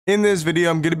In this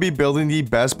video, I'm going to be building the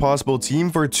best possible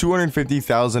team for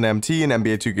 250,000 MT in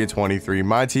NBA 2K23.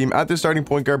 My team at the starting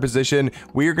point guard position,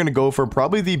 we are going to go for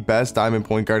probably the best diamond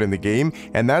point guard in the game,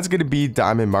 and that's going to be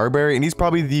Diamond Marbury, and he's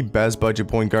probably the best budget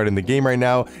point guard in the game right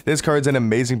now. This card's an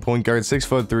amazing point guard,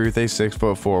 6'3" with a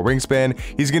 6'4" wingspan.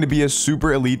 He's going to be a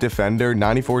super elite defender,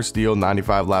 94 steal,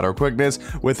 95 lateral quickness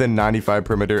with a 95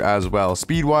 perimeter as well.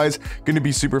 Speed-wise, going to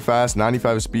be super fast,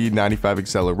 95 speed, 95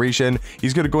 acceleration.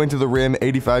 He's going to go into the rim,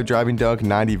 85 driving dunk,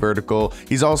 90 vertical.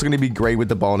 He's also going to be great with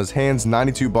the ball in his hands,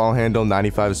 92 ball handle,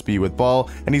 95 speed with ball,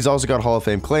 and he's also got Hall of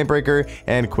Fame clamp breaker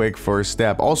and quick first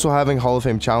step. Also having Hall of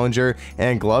Fame challenger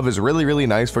and glove is really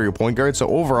nice for your point guard. So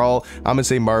overall, I'm gonna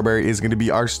say Marbury is going to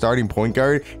be our starting point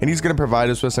guard, and he's going to provide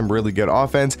us with some really good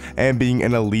offense and being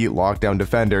an elite lockdown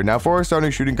defender. Now for our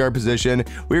starting shooting guard position,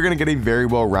 we're going to get a very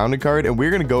well-rounded card, and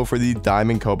we're going to go for the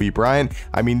Diamond Kobe Bryant.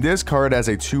 I mean, this card as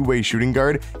a two-way shooting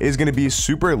guard is going to be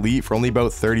super elite for only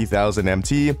about 30,000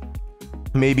 MT.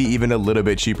 Maybe even a little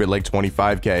bit cheaper, like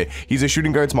 25k. He's a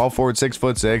shooting guard, small forward,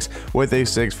 6'6" with a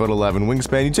 6'11"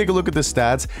 wingspan. You take a look at the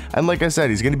stats, and like I said,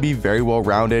 he's going to be very well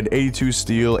rounded. 82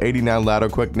 steal, 89 lateral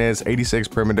quickness, 86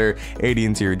 perimeter, 80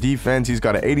 interior defense. He's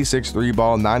got an 86 3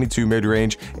 ball, 92 mid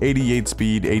range, 88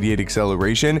 speed, 88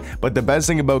 acceleration. But the best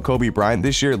thing about Kobe Bryant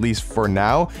this year, at least for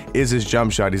now, is his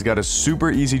jump shot. He's got a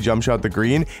super easy jump shot, the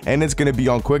green, and it's going to be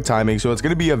on quick timing, so it's going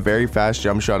to be a very fast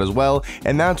jump shot as well.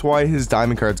 And that's why his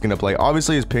diamond card's going to play. Obviously,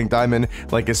 his pink diamond,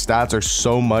 like, his stats are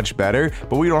so much better,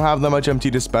 but we don't have that much MT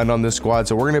to spend on this squad,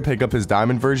 so we're going to pick up his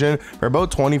diamond version for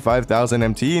about 25,000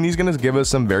 MT, and he's going to give us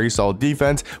some very solid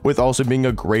defense with also being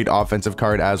a great offensive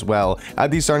card as well.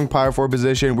 At the starting power forward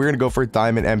position, we're going to go for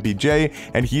Diamond MPJ,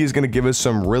 and he is going to give us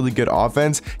some really good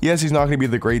offense. Yes, he's not going to be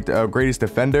the greatest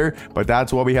defender, but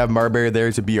that's why we have Marbury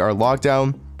there to be our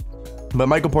lockdown. But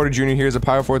Michael Porter Jr. here is a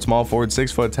power forward, small forward,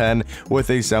 6'10" with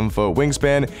a 7-foot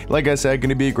wingspan. Like I said, going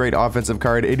to be a great offensive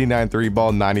card, 89 3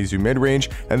 ball, 92 mid range.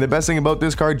 And the best thing about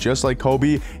this card, just like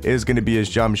Kobe, is going to be his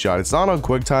jump shot. It's not on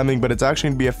quick timing, but it's actually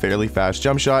going to be a fairly fast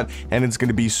jump shot, and it's going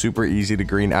to be super easy to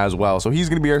green as well. So he's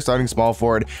going to be our starting small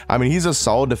forward. I mean, he's a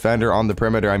solid defender on the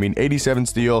perimeter. I mean, 87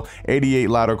 steal, 88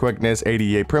 lateral quickness,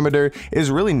 88 perimeter is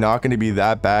really not going to be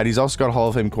that bad. He's also got Hall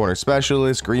of Fame corner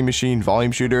specialist, green machine,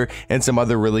 volume shooter, and some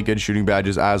other really good shooting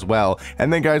badges as well.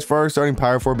 And then guys, for our starting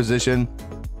power forward position,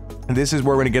 this is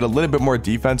where we're going to get a little bit more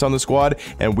defense on the squad,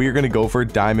 and we're going to go for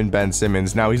Diamond Ben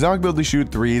Simmons. Now, he's not going to be able to shoot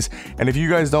threes, and if you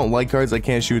guys don't like cards that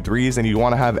can't shoot threes and you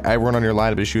want to have everyone on your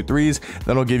lineup to shoot threes,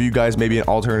 then I'll give you guys maybe an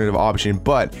alternative option.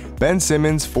 But Ben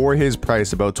Simmons, for his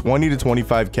price, about 20 to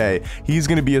 25k, he's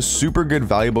going to be a super good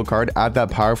valuable card at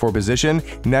that power forward position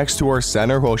next to our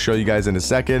center, who I'll show you guys in a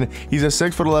second. He's a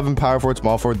 6'11" power forward,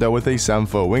 small forward though, with a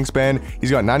 7-foot wingspan.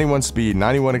 He's got 91 speed,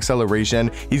 91 acceleration.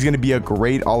 He's going to be a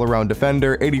great all-around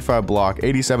defender, 85 block,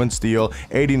 87 steal,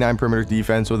 89 perimeter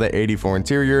defense with an 84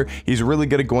 interior. He's really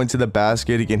good at going to the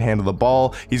basket. He can handle the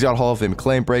ball. He's got Hall of Fame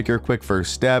clamp breaker, quick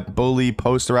first step, bully,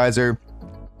 posterizer.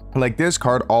 Like, this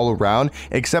card all around,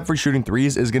 except for shooting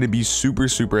threes, is going to be super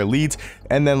elite.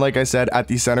 And then, like I said, at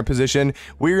the center position,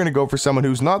 we're going to go for someone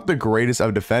who's not the greatest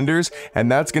of defenders,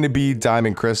 and that's going to be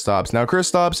Diamond Kristaps. Now,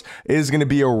 Kristaps is going to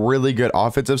be a really good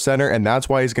offensive center, and that's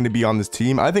why he's going to be on this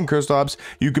team. I think Kristaps,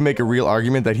 you can make a real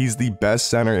argument that he's the best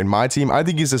center in my team. I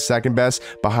think he's the second best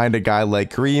behind a guy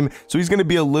like Kareem, so he's going to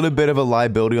be a little bit of a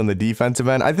liability on the defensive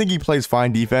end. I think he plays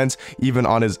fine defense even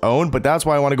on his own, but that's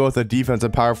why I want to go with a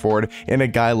defensive power forward in a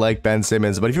guy like Ben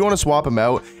Simmons. But if you want to swap him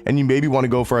out and you maybe want to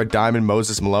go for a Diamond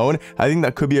Moses Malone, I think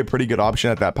that could be a pretty good option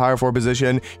at that power forward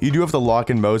position. You do have to lock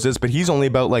in Moses, but he's only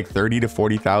about like 30 to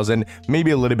 40,000,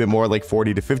 maybe a little bit more, like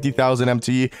 40 to 50,000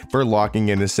 MT for locking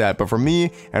in a set. But for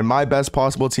me and my best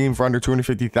possible team for under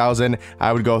 250,000,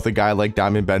 I would go with a guy like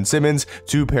Diamond Ben Simmons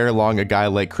to pair along a guy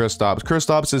like Kristaps.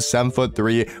 Kristaps is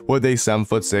 7'3" with a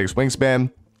 7'6"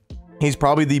 wingspan. He's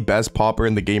probably the best popper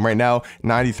in the game right now,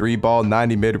 93 ball,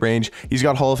 90 mid-range. He's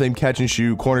got Hall of Fame catch and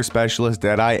shoot, corner specialist,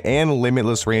 deadeye, and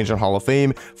limitless range on Hall of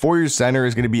Fame. For your center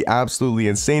is going to be absolutely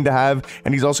insane to have,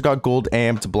 and he's also got gold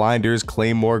amped, blinders,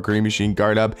 claymore, green machine,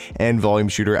 guard up, and volume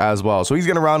shooter as well. So he's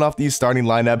going to round off the starting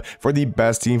lineup for the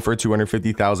best team for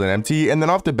 250,000 MT. And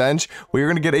then off the bench, we're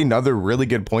going to get another really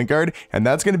good point guard, and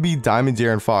that's going to be Diamond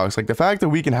De'Aaron Fox. Like, the fact that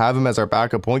we can have him as our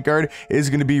backup point guard is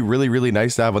going to be really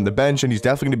nice to have on the bench, and he's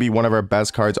definitely going to be one of our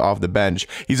best cards off the bench.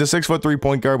 He's a 6'3"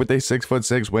 point guard with a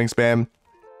 6'6" wingspan.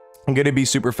 Going to be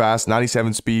super fast,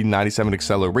 97 speed, 97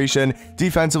 acceleration.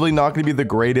 Defensively, not going to be the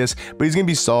greatest, but he's going to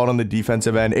be solid on the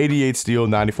defensive end. 88 steal,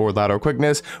 94 lateral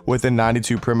quickness with a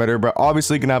 92 perimeter, but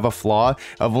obviously going to have a flaw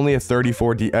of only a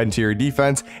 34 interior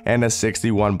defense and a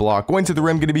 61 block. Going to the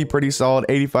rim, going to be pretty solid.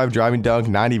 85 driving dunk,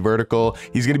 90 vertical.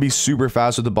 He's going to be super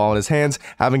fast with the ball in his hands,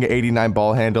 having an 89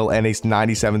 ball handle and a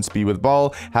 97 speed with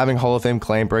ball, having Hall of Fame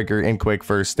claim breaker and quick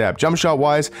first step. Jump shot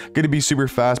wise, going to be super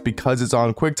fast because it's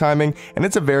on quick timing, and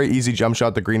it's a very easy jump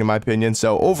shot to green in my opinion.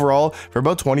 So overall, for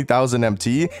about 20,000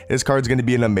 MT, this card's going to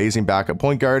be an amazing backup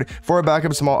point guard. For a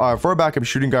backup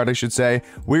shooting guard, I should say,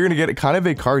 we're going to get kind of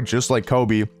a card just like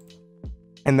Kobe,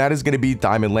 and that is going to be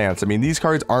Diamond Lance. I mean, these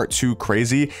cards aren't too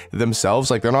crazy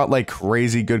themselves. Like, they're not like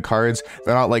crazy good cards.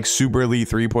 They're not like super elite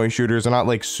three-point shooters. They're not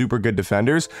like super good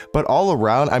defenders, but all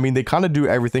around, I mean, they kind of do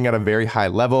everything at a very high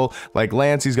level. Like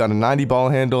Lance, he's got a 90 ball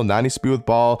handle, 90 speed with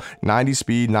ball, 90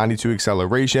 speed, 92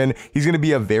 acceleration. He's going to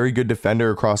be a very good defender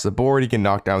across the board. He can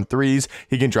knock down threes.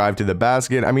 He can drive to the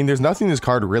basket. I mean, there's nothing this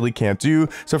card really can't do.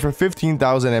 So for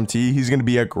 15,000 MT, he's going to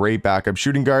be a great backup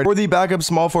shooting guard. For the backup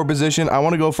small forward position, I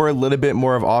want to go for a little bit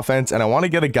more of offense, and I want to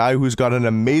get a guy who's got an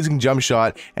amazing jump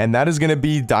shot, and that is going to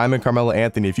be Diamond Carmelo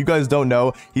Anthony. If you guys don't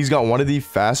know, he's got one of the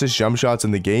fastest jump shots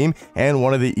in the game and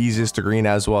one of the easiest to green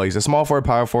as well. He's a small forward,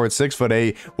 power forward,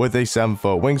 6'8" with a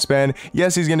 7-foot wingspan.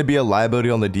 Yes, he's going to be a liability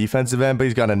on the defensive end, but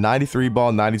he's got a 93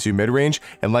 ball, 92 mid-range,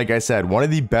 and like I said, one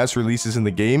of the best releases in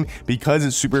the game because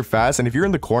it's super fast, and if you're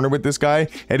in the corner with this guy,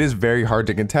 it is very hard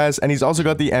to contest. And he's also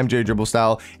got the MJ dribble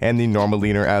style and the normal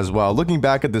leaner as well. Looking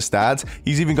back at the stats,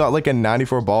 he's even got like a 94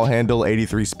 ball handle,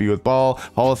 83 speed with ball,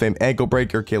 Hall of Fame ankle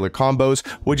breaker, killer combos,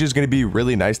 which is going to be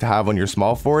really nice to have on your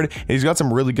small forward. And he's got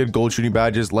some really good gold shooting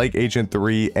badges like Agent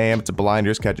 3, Amped,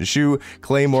 Blinders, Catch and Shoot,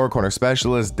 Claymore, Corner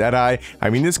Specialist, Deadeye.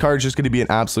 I mean, this card is just going to be an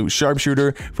absolute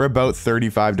sharpshooter for about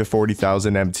 35 to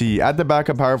 40,000 MT. At the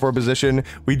backup power forward position,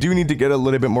 we do need to get a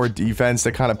little bit more defense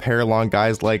to kind of pair along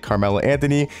guys like Carmelo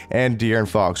Anthony and De'Aaron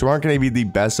Fox, who aren't going to be the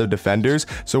best of defenders.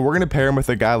 So we're going to pair him with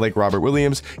a guy like Robert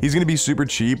Williams. He's going to be super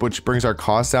cheap, which brings our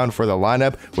cost down for the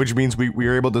lineup, which means we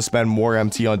are able to spend more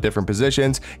MT on different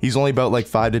positions. He's only about like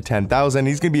 5 to 10,000.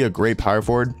 He's going to be a great power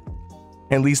forward,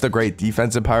 at least a great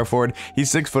defensive power forward.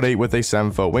 He's 6'8" with a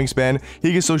 7-foot wingspan.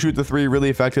 He can still shoot the three really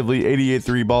effectively. 88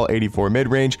 three ball, 84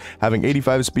 mid-range, having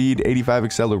 85 speed, 85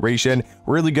 acceleration,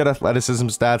 really good athleticism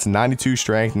stats, 92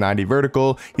 strength, 90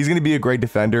 vertical. He's going to be a great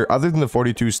defender. Other than the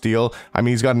 42 steal, I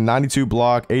mean, he's got a 92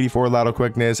 block, 84 lateral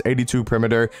quickness, 82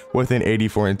 perimeter with an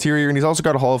 84 interior, and he's also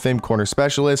got a Hall of Fame corner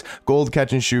specialist, gold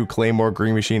catch and shoot, Claymore,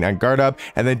 green machine, and guard up.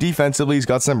 And then defensively, he's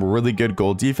got some really good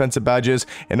gold defensive badges.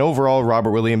 And overall,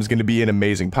 Robert Williams is going to be an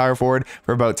amazing power forward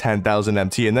for about 10,000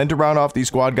 MT. And then to round off these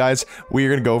squad guys, we are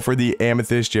going to go for the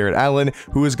Amethyst Jared Allen,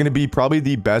 who is going to be probably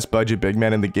the best budget big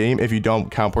man in the game if you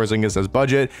don't count Porzingis as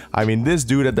budget. I mean, this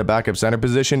dude at the backup center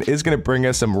position is going to bring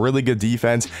us some really good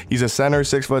defense. He's a center,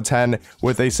 6'10"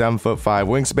 with a 7'5"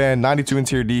 wingspan, 92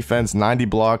 interior defense, 90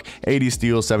 block, 80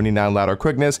 steal, 79 lateral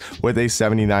quickness with a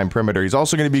 79 perimeter. He's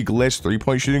also going to be glitched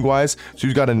three-point shooting wise, so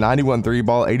he's got a 91 three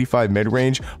ball, 85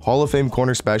 mid-range, Hall of Fame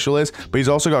corner specialist, but he's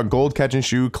also got gold catch and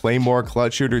shoot, Claymore,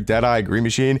 clutch shooter, Deadeye, green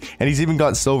machine, and he's even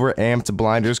got silver, Amped,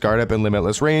 Blinders, guard up, and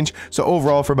limitless range. So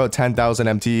overall, for about 10,000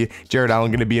 MT, Jared Allen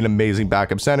going to be an amazing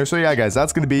backup center. So yeah, guys,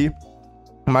 that's going to be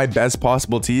my best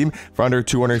possible team for under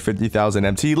 250,000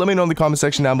 MT. Let me know in the comment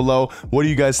section down below, what do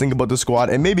you guys think about the squad,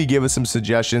 and maybe give us some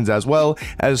suggestions as well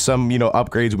as some,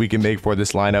 upgrades we can make for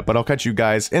this lineup. But I'll catch you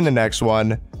guys in the next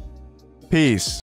one. Peace.